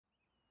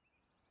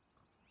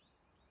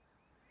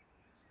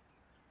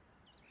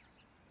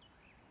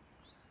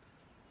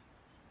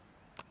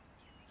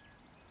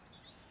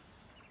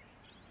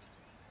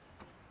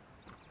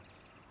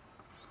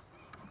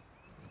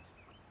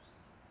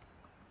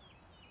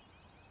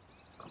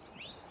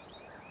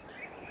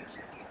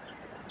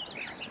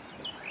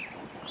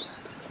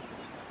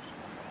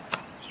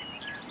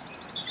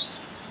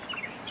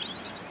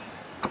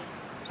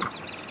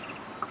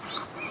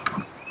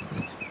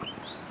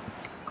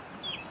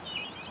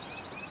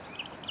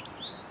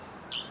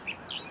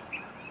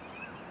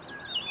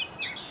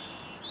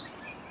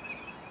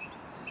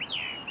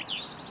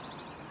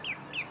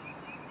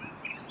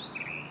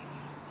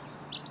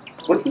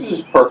What does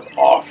this park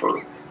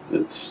offer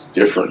that's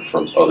different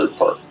from other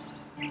parks?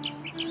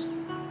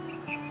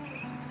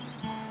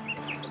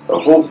 A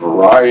whole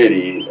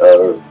variety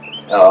of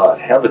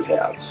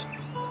habitats.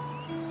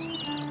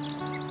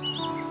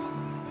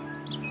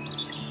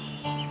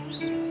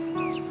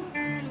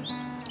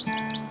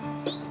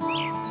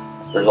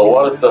 There's a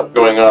lot of stuff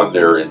going on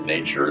there in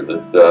nature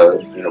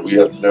that we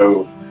have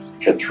no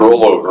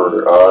control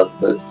over,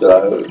 but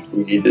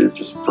we need to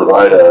just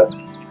provide a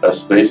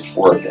space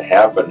for it to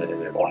happen, and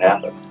it will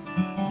happen.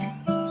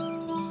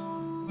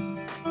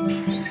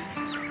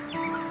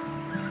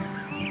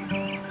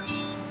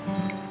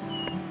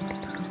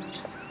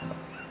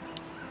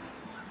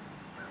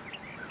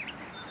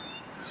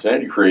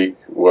 Sandy Creek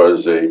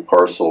was a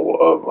parcel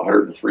of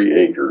 103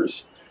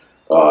 acres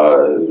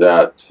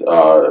that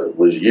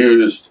was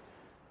used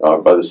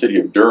by the city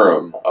of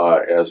Durham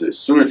as a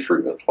sewage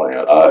treatment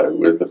plant.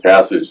 With the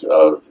passage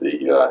of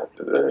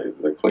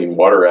the Clean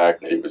Water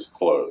Act, it was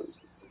closed.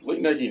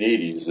 Late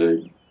 1980s,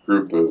 a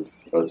group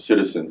of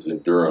citizens in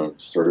Durham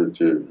started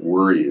to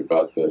worry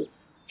about the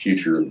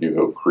future of New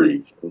Hope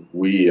Creek.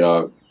 We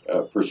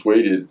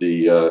persuaded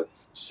the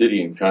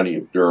city and county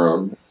of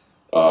Durham,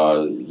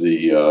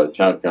 the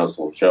town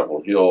council of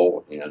Chapel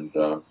Hill, and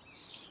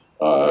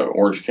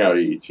Orange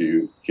County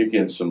to kick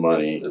in some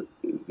money.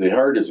 They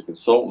hired as a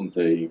consultant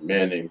a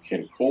man named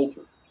Ken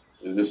Coulter.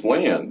 This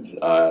land,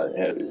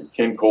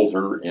 Ken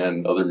Coulter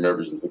and other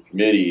members of the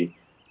committee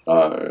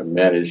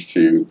managed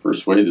to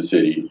persuade the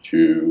city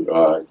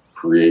to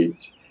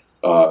create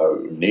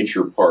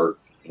Nature Park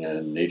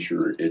and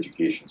Nature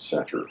Education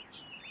Center.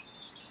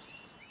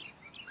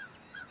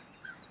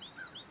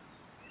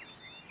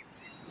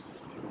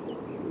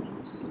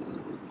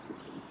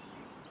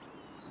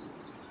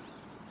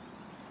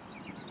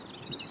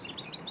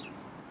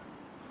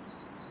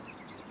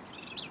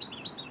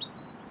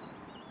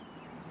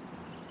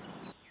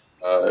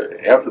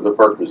 After the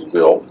park was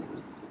built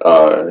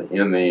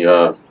in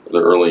the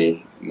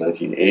early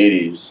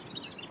 1980s,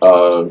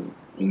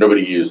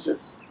 nobody used it.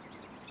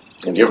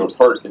 And you have a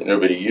park that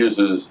nobody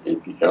uses,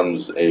 it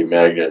becomes a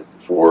magnet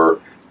for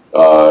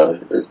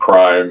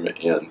crime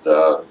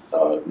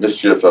and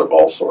mischief of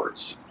all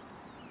sorts.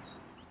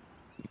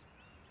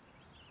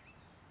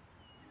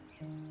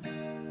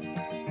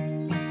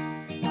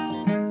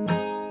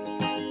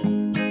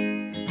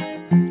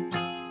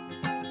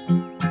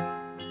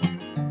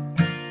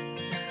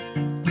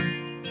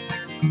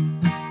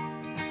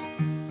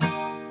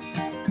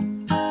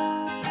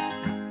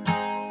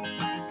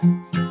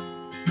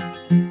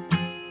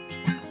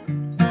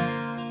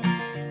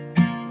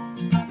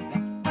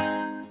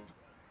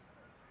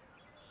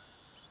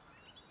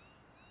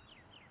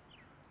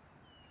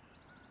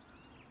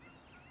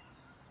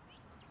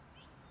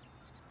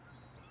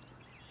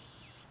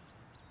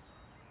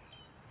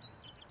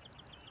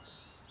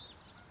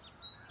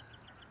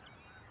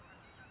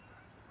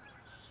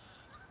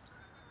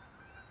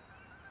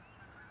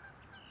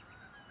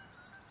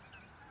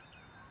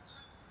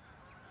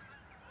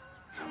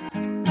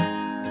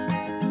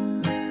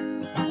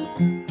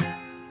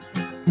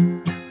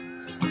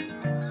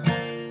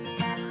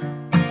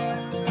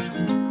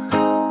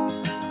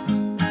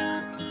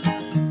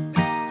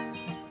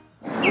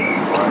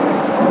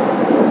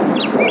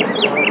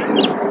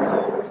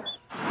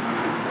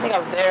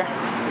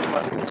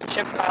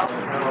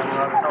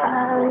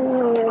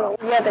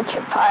 Yeah, the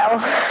chip pile.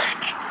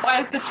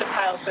 Why is the chip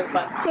pile so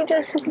fun? You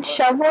just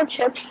shovel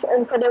chips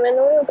and put them in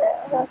a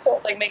wheelbarrow. That's it.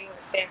 It's like making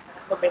a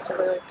sandcastle,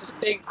 basically, like just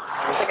big,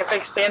 like a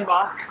big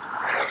sandbox.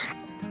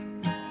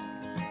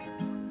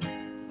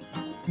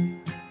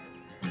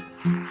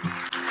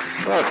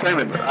 Well, the thing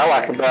that I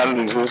like about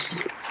it is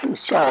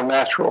it's all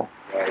natural.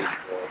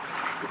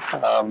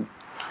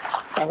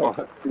 I don't,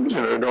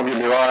 don't get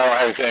me wrong, I don't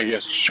have anything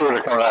against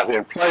children coming out here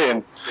and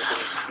playing.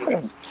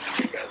 And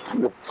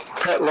the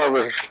pet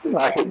lovers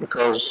like it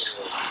because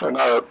there are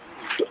not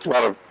a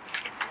lot of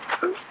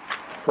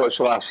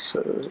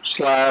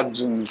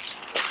slides and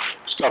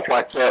stuff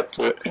like that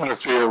to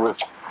interfere with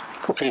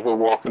the people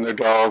walking their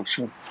dogs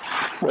and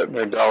letting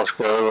their dogs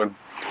go and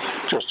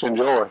just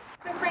enjoy.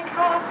 So Frank,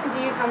 how often do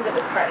you come to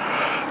this park?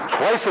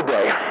 Twice a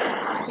day.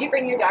 Do you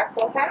bring your dogs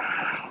both pets?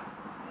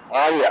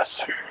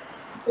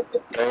 Yes.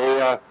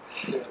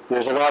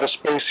 There's a lot of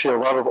space here,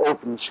 a lot of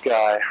open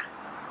sky.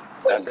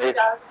 What do your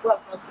dogs love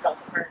most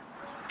about the park?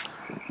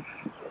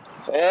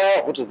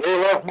 What do they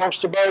love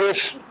most about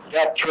it?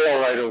 That trail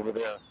right over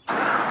there,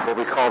 what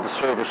we call the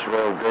service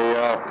road.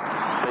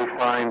 They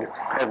find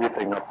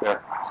everything up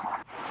there.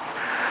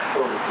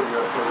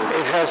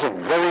 It has a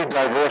very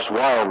diverse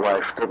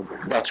wildlife.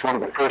 That's one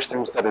of the first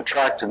things that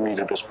attracted me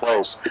to this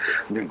place.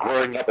 I mean,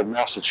 growing up in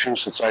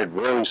Massachusetts, I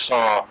rarely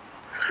saw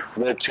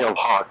red-tailed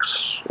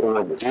hawks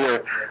or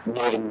deer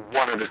more than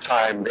one at a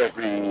time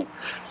every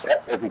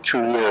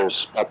 2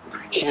 years. But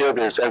here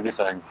there's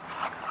everything,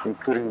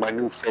 including my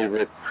new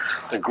favorite,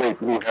 the great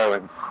blue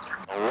heron.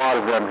 A lot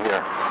of them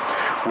here.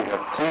 We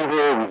have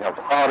beaver, we have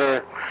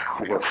otter,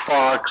 we have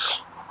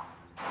fox,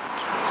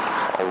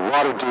 a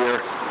lot of deer,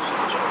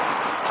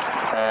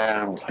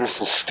 and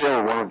this is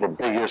still one of the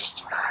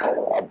biggest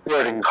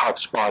birding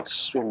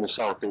hotspots in the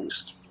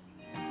southeast.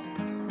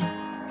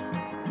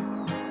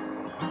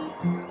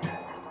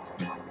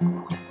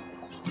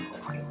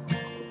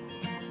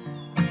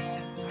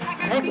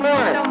 Thank you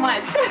so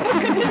much.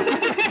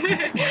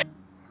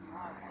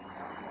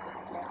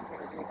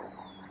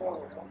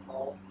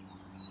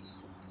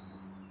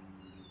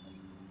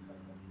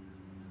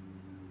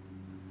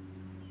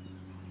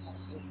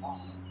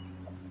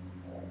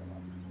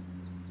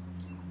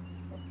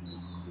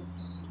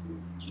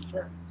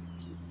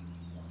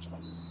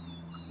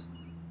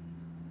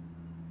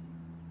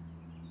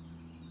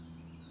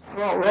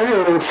 Well,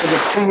 regularly for the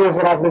 2 years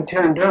that I've lived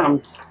here in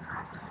Durham.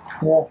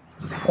 Yeah,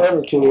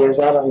 over 2 years.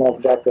 I don't know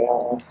exactly how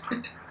long.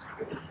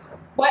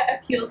 What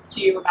appeals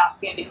to you about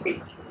Sandy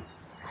Creek?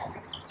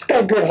 It's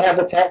got good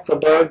habitat for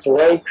birds,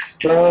 lakes,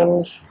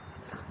 streams,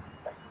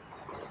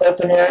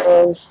 open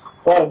areas,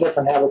 a lot of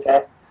different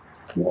habitat.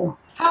 Yeah.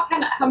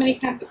 How many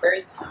kinds of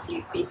birds do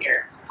you see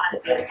here on a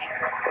daily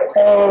basis?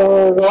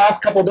 The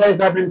last couple of days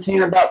I've been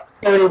seeing about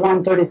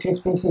 31, 32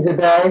 species a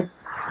day.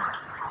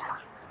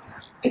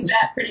 Is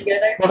that pretty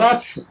good? Well,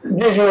 that's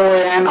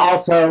visually and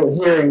also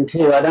hearing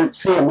too. I don't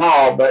see them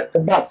all, but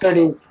about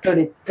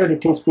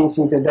 32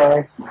 species a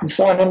day. You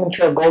saw an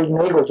immature golden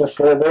eagle just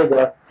a little bit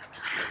ago.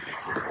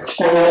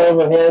 Soar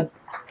overhead.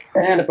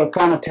 And a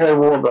planetary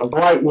warbler,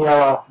 bright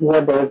yellow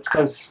warbler. It's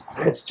because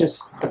it's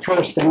just the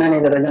first of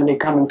many that are going to be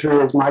coming through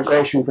as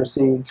migration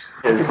proceeds.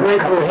 It's a great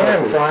blue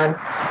heron flying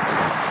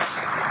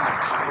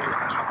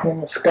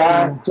in the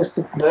sky, just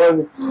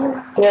above.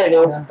 There it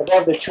is,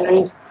 above the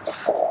trees.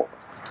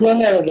 You'll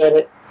never get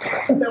it.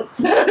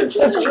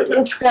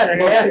 It's got a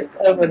nest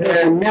over There's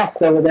there. a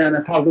nest over there in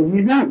the top.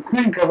 You don't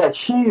think of a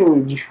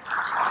huge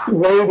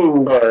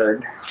wading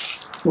bird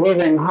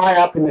living high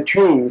up in the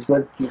trees,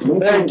 but you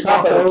can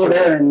top it over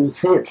there and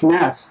see its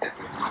nest.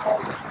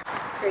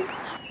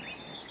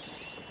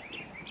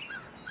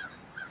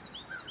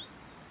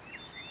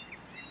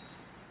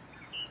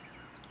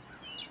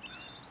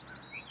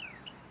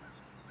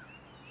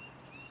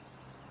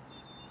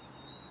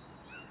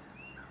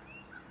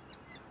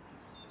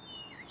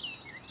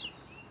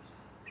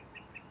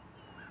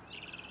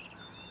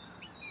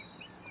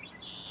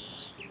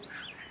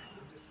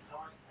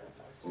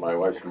 My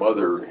wife's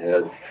mother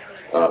had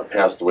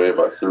passed away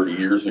about 30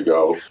 years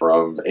ago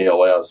from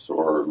ALS,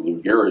 or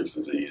Lou Gehrig's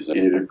disease.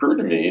 It occurred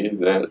to me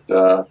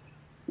that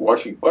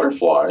watching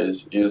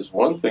butterflies is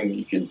one thing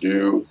you can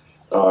do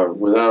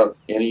without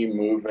any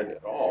movement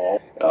at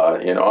all.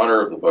 In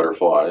honor of the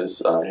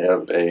butterflies, I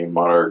have a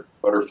monarch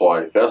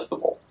butterfly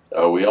festival.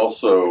 We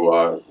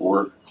also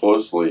work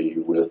closely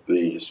with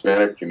the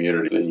Hispanic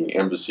community, the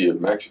Embassy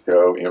of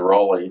Mexico in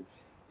Raleigh,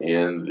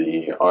 and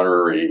the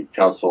Honorary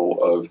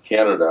Council of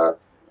Canada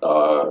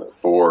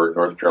for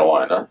North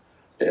Carolina,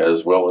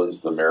 as well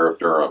as the Mayor of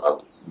Durham.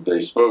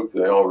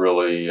 They all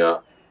really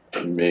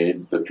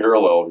made the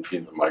parallel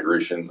between the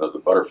migration of the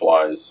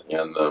butterflies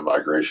and the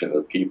migration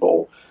of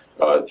people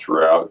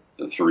throughout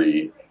the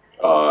three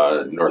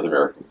North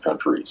American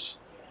countries.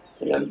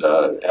 And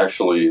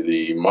actually,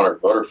 the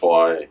monarch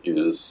butterfly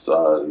is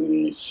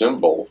the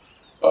symbol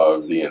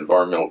of the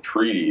environmental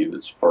treaty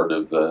that's part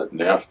of the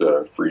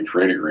NAFTA Free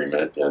Trade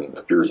Agreement and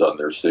appears on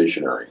their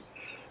stationery.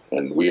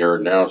 And we are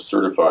now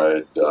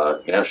certified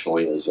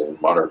nationally as a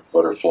monarch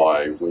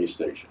butterfly way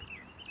station.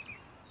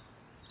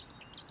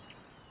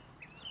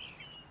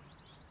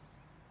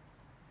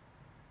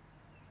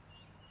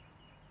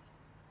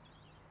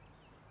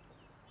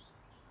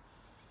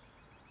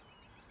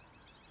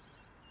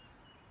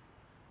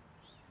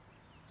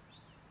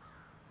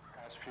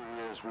 Past few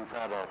years, we've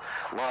had a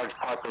large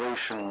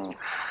population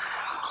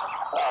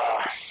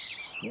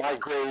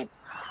migrate,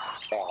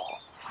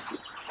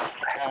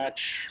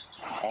 hatch,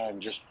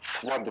 and just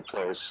flood the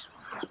place.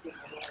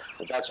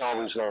 But that's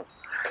always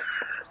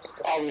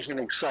an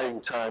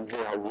exciting time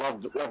here. I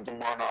love the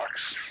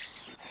monarchs.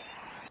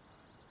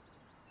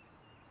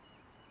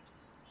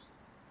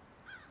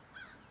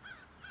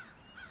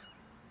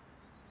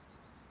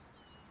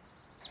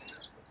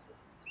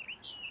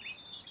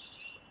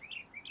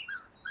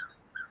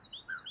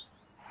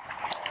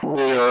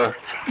 We are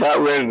about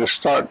ready to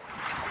start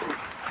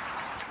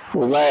the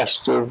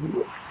last of,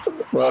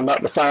 well,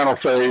 not the final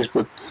phase,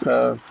 but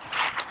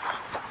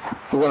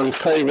we're going to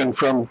be paving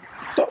from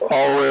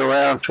all the way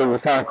around to the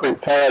concrete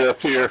pad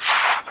up here.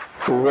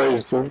 We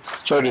raised the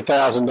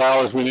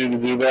 $30,000 we need to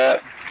do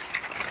that,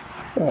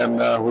 and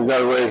we've got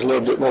to raise a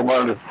little bit more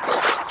money to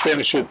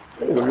finish it.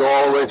 It'll go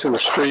all the way to the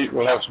street.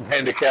 We'll have some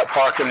handicap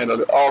parking, and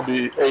it'll all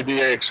be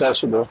ADA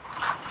accessible,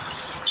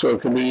 so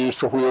it can be used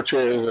for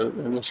wheelchairs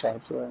and this type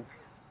of thing.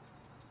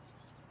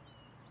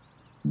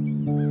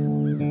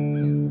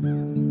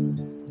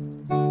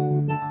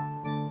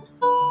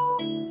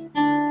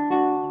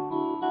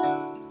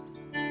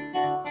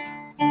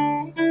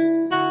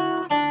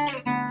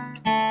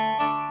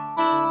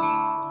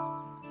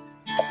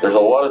 There's a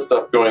lot of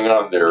stuff going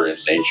on there in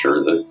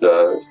nature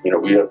that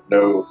we have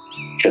no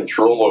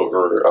control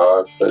over,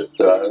 but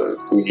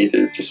we need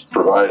to just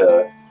provide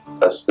a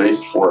a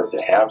space for it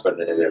to happen,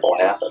 and it'll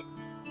happen.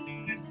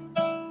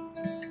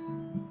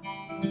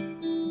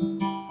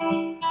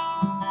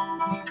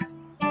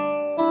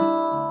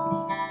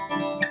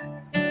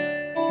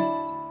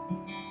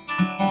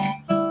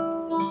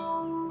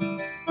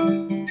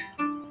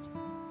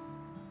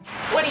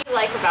 What do you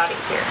like about it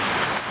here?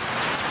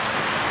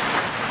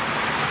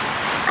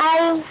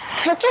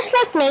 I just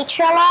like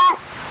nature a lot,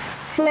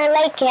 and I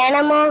like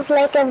animals.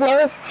 Like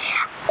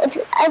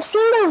I've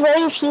seen those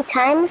very few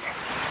times.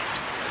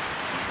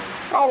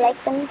 I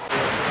like them.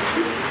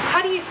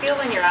 How do you feel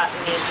when you're out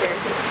in nature?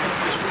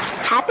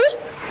 Happy?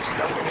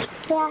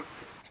 Yeah.